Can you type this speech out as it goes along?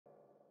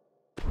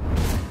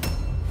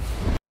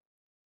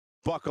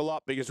Buckle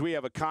up, because we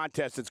have a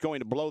contest that's going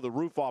to blow the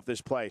roof off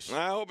this place.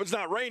 I hope it's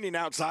not raining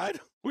outside.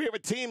 We have a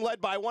team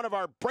led by one of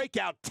our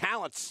breakout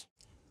talents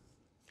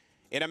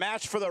in a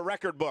match for the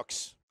record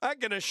books. I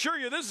can assure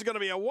you this is going to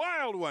be a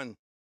wild one.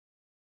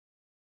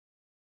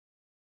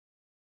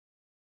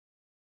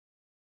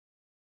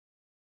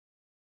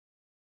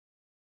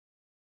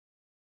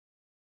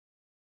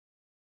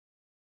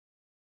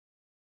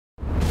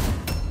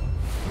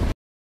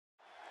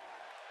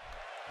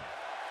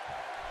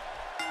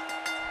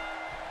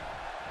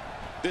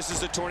 This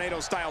is a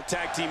tornado-style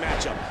tag team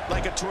matchup.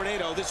 Like a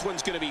tornado, this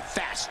one's going to be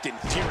fast and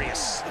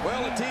furious. Well,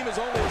 a team is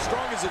only as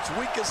strong as its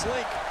weakest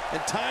link, and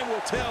time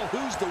will tell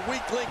who's the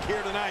weak link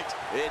here tonight.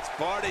 It's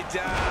party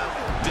time,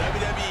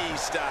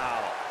 WWE style.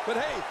 But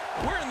hey,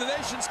 we're in the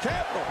nation's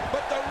capital,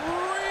 but the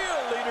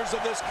real leaders of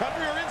this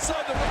country are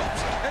inside the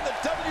ropes, and the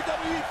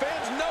WWE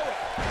fans know it.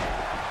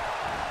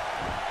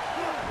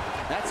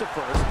 That's a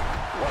first.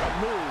 What a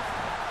move.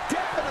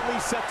 Definitely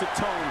sets a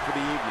tone for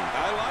the evening.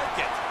 I like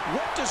it.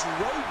 What does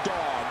Road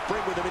Dogg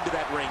bring with him into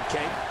that ring,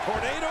 King?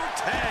 Tornado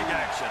tag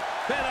action.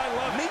 Man, I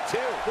love it. Me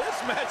too. This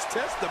match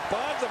tests the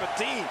bonds of a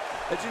team,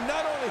 as you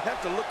not only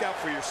have to look out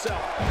for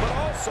yourself, but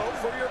also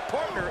for your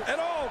partner at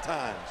all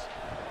times.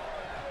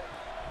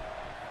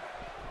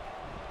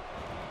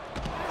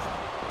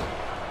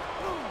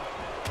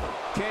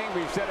 King,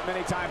 we've said it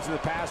many times in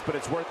the past, but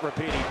it's worth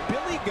repeating.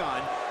 Billy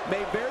Gunn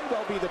may very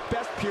well be the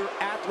best pure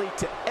athlete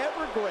to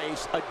ever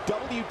grace a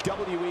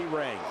WWE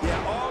ring.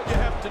 Yeah, all you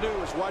have to do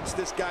is watch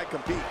this guy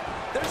compete.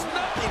 There's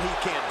nothing he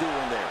can't do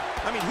in there.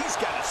 I mean, he's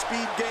got a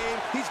speed game,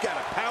 he's got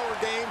a power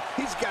game,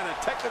 he's got a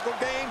technical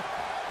game.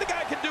 The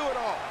guy can do it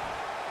all.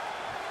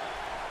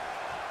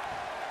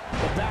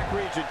 The back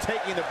region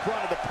taking the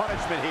brunt of the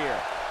punishment here.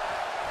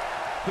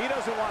 He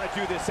doesn't want to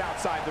do this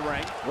outside the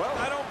ring. Well,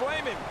 I don't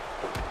blame him.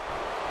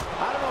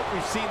 I don't know if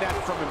we've seen that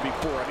from him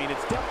before. I mean,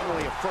 it's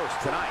definitely a first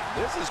tonight.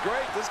 This is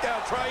great. This guy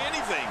will try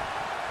anything.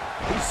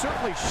 He's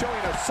certainly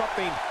showing us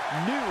something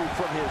new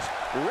from his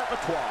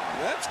repertoire.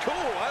 That's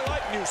cool. I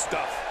like new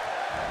stuff.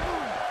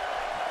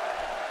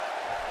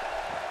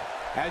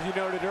 As you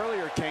noted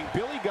earlier, King,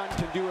 Billy Gunn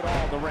can do it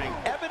all in the ring.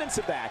 Evidence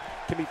of that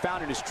can be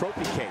found in his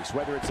trophy case.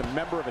 Whether it's a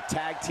member of a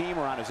tag team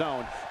or on his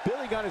own,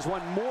 Billy Gunn has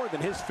won more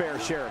than his fair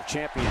share of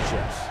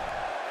championships.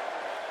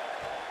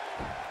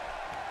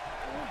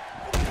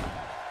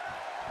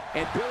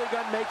 And Billy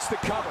Gunn makes the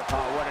cover.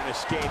 Oh, what an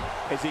escape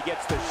as he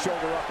gets the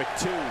shoulder up at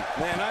 2.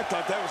 Man, I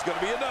thought that was going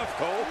to be enough,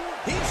 Cole.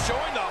 He's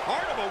showing the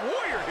heart of a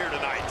warrior here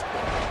tonight.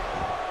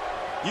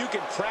 You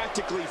can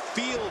practically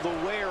feel the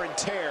wear and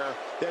tear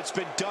that's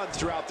been done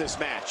throughout this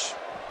match.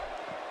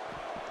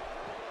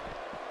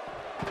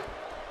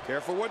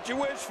 Careful what you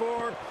wish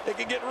for. It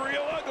can get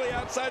real ugly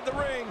outside the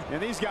ring.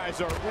 And these guys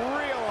are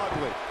real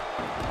ugly.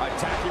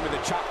 Attacking with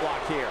a chop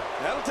block here.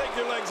 That'll take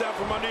your legs out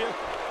from under you.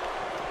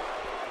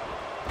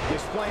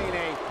 Displaying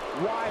a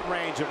wide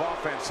range of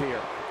offense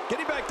here.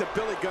 Getting back to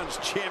Billy Gunn's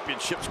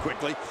championships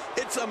quickly,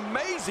 it's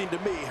amazing to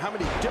me how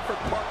many different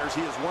partners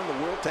he has won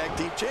the World Tag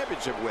Team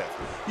Championship with.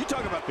 You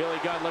talk about Billy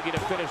Gunn looking to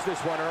finish this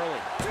one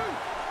early.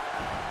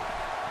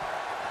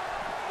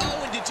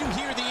 Oh, and did you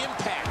hear the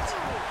impact?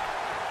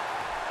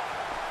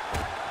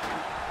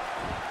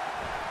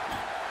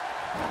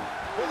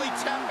 Will he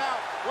tap out?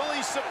 Will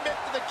he submit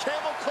to the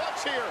camel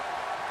clutch here?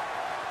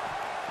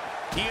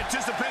 He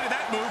anticipated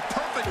that move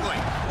perfectly.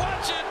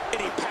 watch it.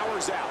 And he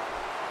powers out.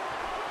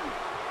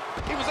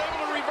 He was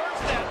able to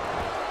reverse that.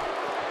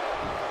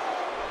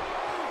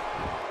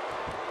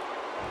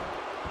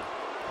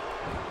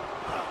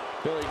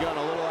 Billy Gunn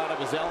a little out of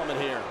his element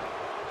here.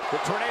 The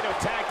Tornado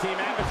Tag Team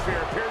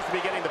atmosphere appears to be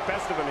getting the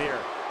best of him here.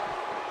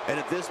 And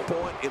at this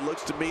point, it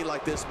looks to me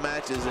like this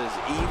match is as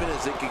even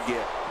as it could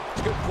get.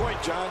 It's a good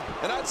point, John.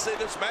 And I'd say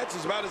this match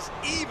is about as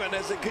even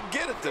as it could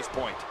get at this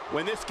point.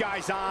 When this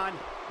guy's on,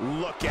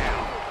 look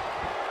out.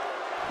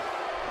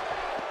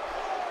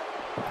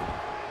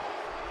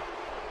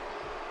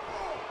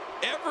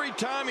 Every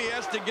time he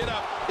has to get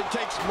up, it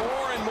takes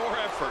more and more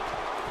effort.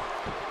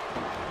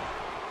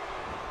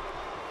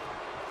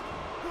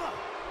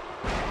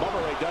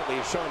 Dudley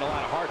is showing a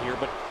lot of heart here,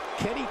 but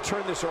can he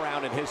turn this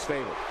around in his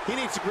favor? He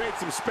needs to create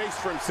some space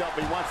for himself,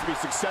 but he wants to be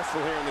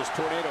successful here in this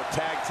Tornado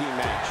Tag Team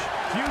match.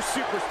 Few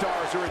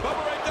superstars are in. Bubba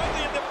Ray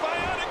Dudley in the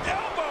bionic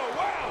elbow.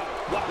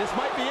 Wow. This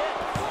might be it.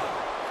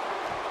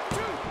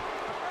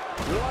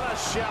 What a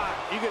shot.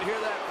 You could hear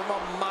that from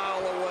a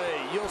mile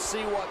away. You'll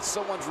see what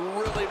someone's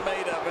really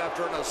made of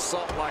after an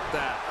assault like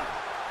that.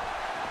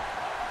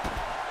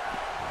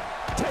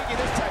 Taking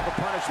this type of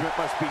punishment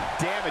must be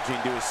damaging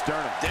to his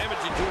sternum.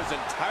 Damaging to his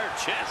entire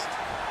chest.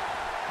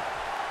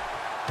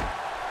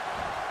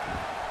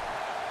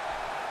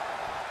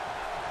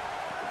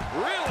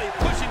 Really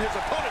pushing his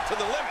opponent to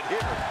the limit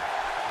here.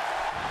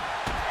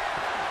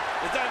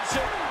 It's time to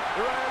shake,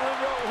 rattle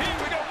and roll. Here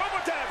we go, one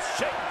more time.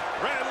 Shake,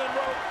 rattle and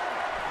roll.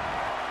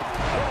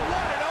 Oh,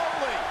 one and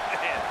only.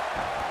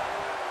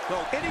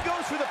 Well, and he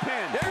goes for the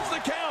pin. There's the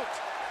count.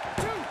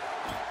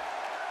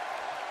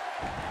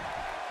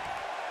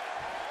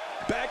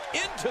 Back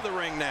into the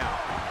ring now.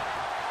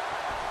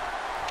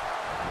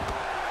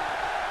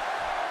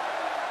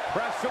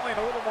 Perhaps feeling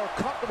a little more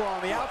comfortable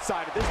on the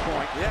outside at this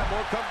point. Yeah,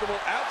 more comfortable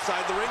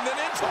outside the ring than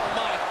inside. Oh,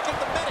 my. Get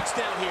the medics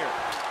down here.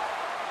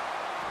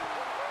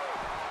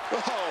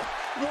 Oh,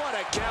 what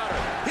a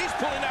counter. He's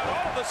pulling out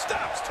all the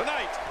stops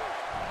tonight.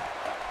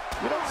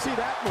 You don't see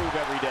that move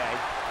every day.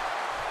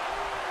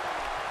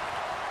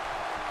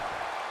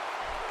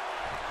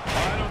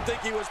 I don't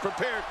think he was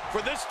prepared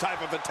for this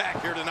type of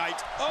attack here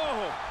tonight.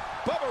 Oh,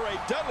 Bubba Ray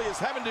Dudley is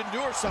having to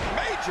endure some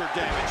major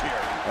damage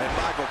here. And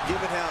Michael,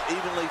 given how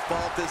evenly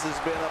fought this has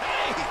been up,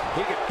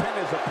 He could pin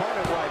his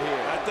opponent right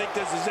here. I think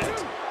this is it.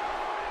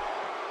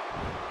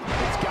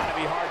 It's got to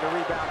be hard to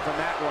rebound from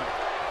that one.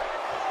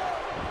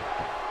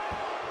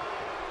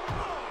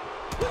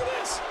 Look at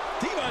this.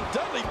 Devon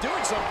Dudley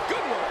doing some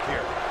good work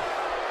here.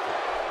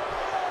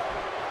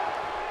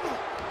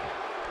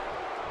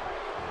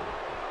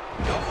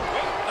 Oh,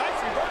 wait,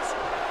 nice reversal.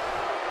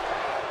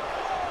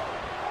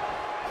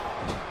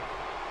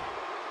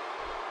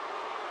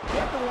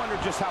 You have to wonder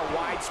just how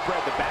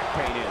widespread the back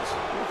pain is.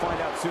 We'll find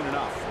out soon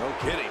enough. No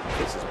kidding.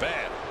 This is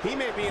bad. He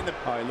may be in the...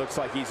 Oh, it looks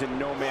like he's in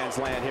no man's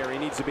land here. He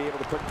needs to be able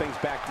to put things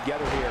back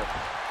together here.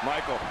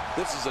 Michael,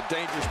 this is a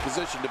dangerous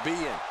position to be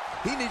in.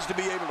 He needs to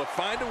be able to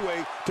find a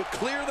way to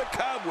clear the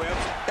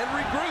cobwebs and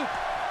regroup.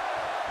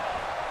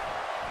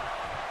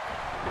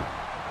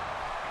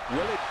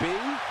 Will it be?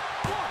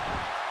 1,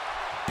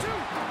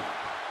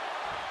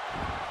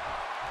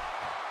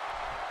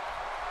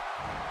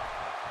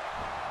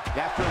 2.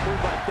 After a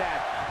move like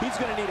that, he's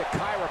going to need a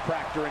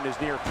chiropractor in his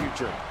near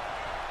future.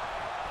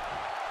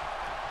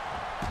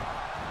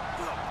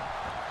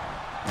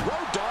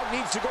 Road Dogg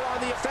needs to go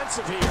on the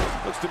offensive here.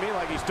 Looks to me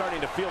like he's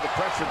starting to feel the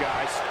pressure,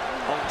 guys.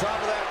 On top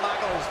of that,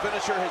 Michael, his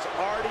finisher has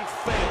already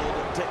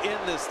failed to end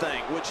this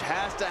thing, which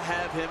has to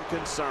have him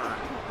concerned.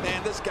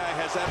 Man, this guy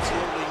has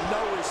absolutely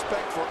no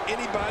respect for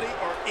anybody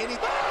or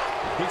anything.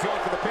 He's going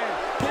for the pin.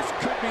 This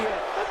could be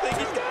it. I think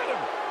he's got him.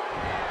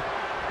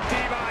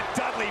 Devon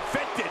Dudley,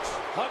 vintage.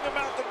 Hung him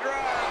out the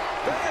ground.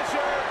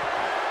 Finisher.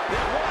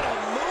 And what a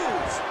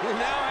move. You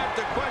now have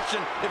to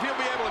question if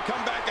he'll be able to come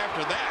back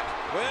after that.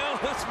 Well,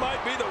 this might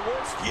be the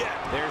worst yet.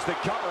 There's the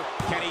cover.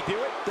 Can he do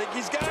it? Think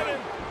he's got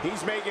him.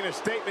 He's making a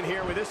statement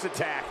here with this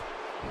attack.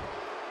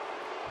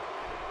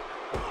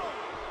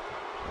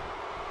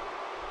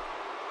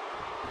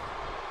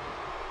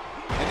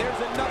 And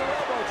there's another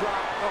elbow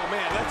drop. Oh,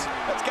 man, that's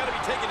got to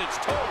be taking its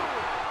toll.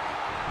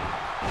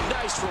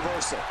 Nice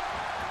reversal.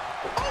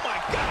 Oh, my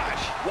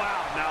gosh.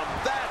 Wow, now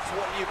that's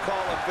what you call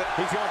a fit.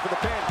 He's going for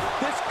the pin.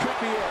 This could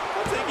be it.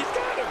 I think he's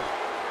got him.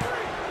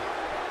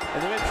 In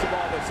the midst of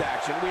all this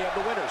action, we have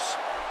the winners.